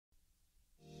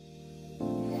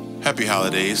Happy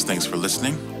holidays, thanks for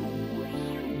listening.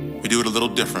 We do it a little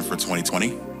different for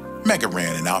 2020. Mega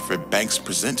Ran and Alfred Banks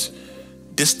present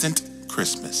Distant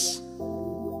Christmas,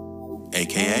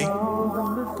 aka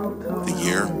the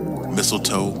year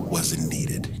mistletoe wasn't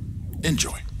needed.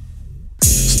 Enjoy.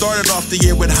 Started off the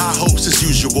year with high hopes as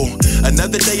usual.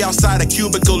 Another day outside a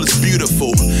cubicle is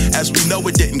beautiful. As we know,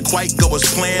 it didn't quite go as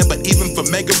planned, but even for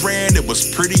Mega Ran, it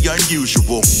was pretty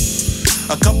unusual.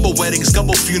 A couple weddings,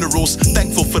 couple funerals.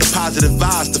 Thankful for the positive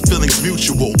vibes, the feeling's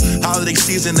mutual. Holiday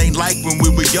season ain't like when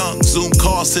we were young. Zoom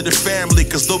calls to the family,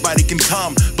 cause nobody can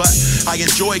come. But I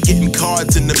enjoy getting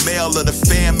cards in the mail of the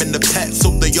fam and the pets.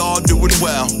 Hope they all doing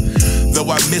well. Though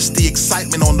I miss the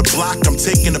excitement on the block, I'm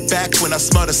taking it back when I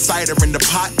smell the cider in the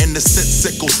pot and the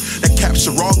ScentCicles that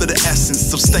capture all of the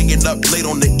essence of staying up late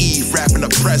on the eve, wrapping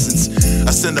up presents.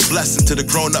 I send a blessing to the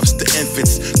grown-ups, the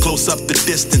infants. Close up the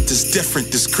distant is different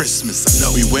this Christmas. I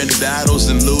know we win battles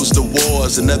and lose the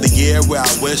wars. Another year where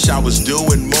I wish I was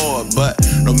doing more. But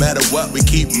no matter what, we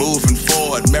keep moving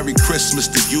forward. Merry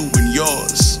Christmas to you and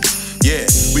yours. Yeah,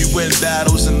 we win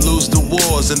battles and lose the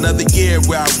wars. Another year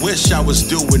where I wish I was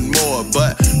doing more.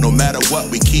 But no matter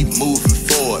what, we keep moving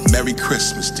forward. Merry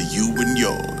Christmas to you and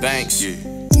yours. Thanks. Yeah.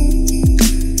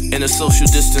 In a social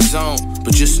distance zone,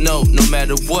 but just know, no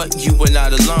matter what, you are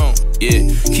not alone. Yeah,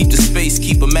 keep the space,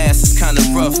 keep a mask, it's kinda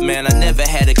rough, man. I never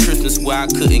had a Christmas where I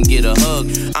couldn't get a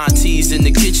hug. Aunties in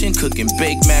the kitchen cooking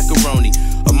baked macaroni.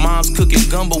 A mom's cooking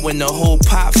gumbo in the whole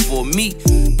pot for me.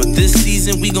 But this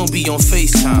season we gon' be on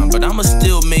FaceTime. But I'ma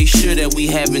still make sure that we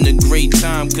having a great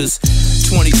time, cause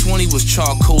 2020 was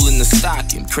charcoal in the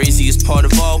stocking. Craziest part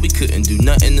of all, we couldn't do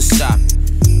nothing to stop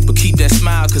it. But keep that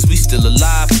smile, cause we still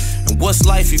alive. And what's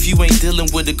life if you ain't dealing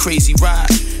with a crazy ride?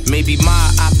 Maybe my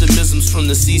optimism's from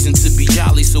the season to be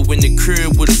jolly. So in the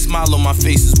crib with a smile on my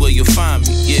face is where you'll find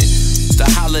me, yeah. It's the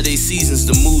holiday seasons,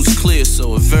 the mood's clear.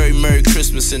 So a very Merry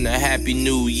Christmas and a Happy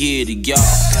New Year to y'all.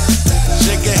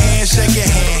 Shake your hand, shake your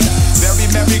hand. Very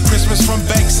Merry Christmas from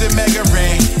Banks and Mega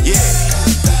Ran, yeah.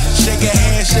 Shake your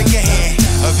hand, shake your hand.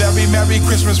 A very Merry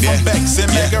Christmas from Banks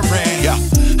and Mega Ran. Yeah.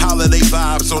 Holiday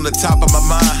vibes on the top of my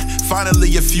mind.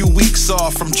 Finally a few weeks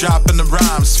off from dropping the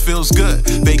rhymes. Feels good.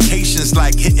 Vacations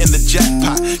like hitting the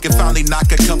jackpot. Can finally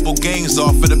knock a couple games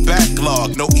off of the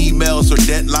backlog. No emails or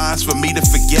deadlines for me to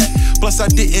forget. Plus I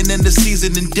didn't end the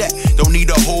season in debt. Don't need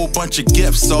a whole bunch of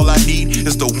gifts. All I need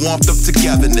is the warmth of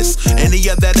togetherness. Any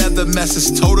of that other mess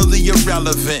is totally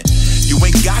irrelevant. You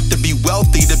ain't got to be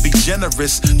wealthy to be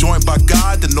generous. Joined by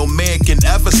God, then no man can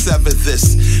ever sever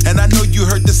this. And I know you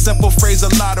heard this simple phrase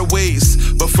a lot of ways,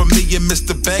 but for me and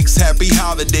Mr. Banks, happy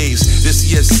holidays.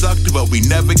 This year sucked, but we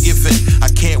never give in. I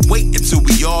can't wait until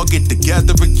we all get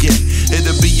together again.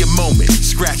 It'll be a moment,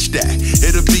 scratch that.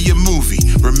 It'll be a movie.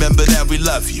 Remember that we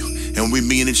love you, and we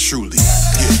mean it truly.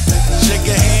 Yeah. Shake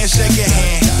your hand, shake your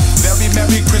hand. Very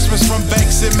Merry Christmas from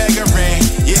Banks and Mega Ran,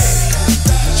 yeah.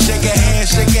 Shake your hand,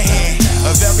 shake your hand.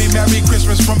 A very Merry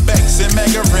Christmas from Banks and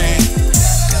Mega Ran.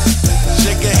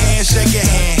 Shake your hand, shake your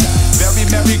hand. Very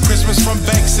Merry Christmas from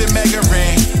Banks and Mega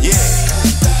Ran, yeah.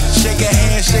 Shake your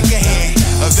hand, shake your hand.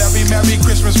 A very Merry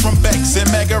Christmas from Banks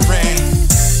and Mega Ran.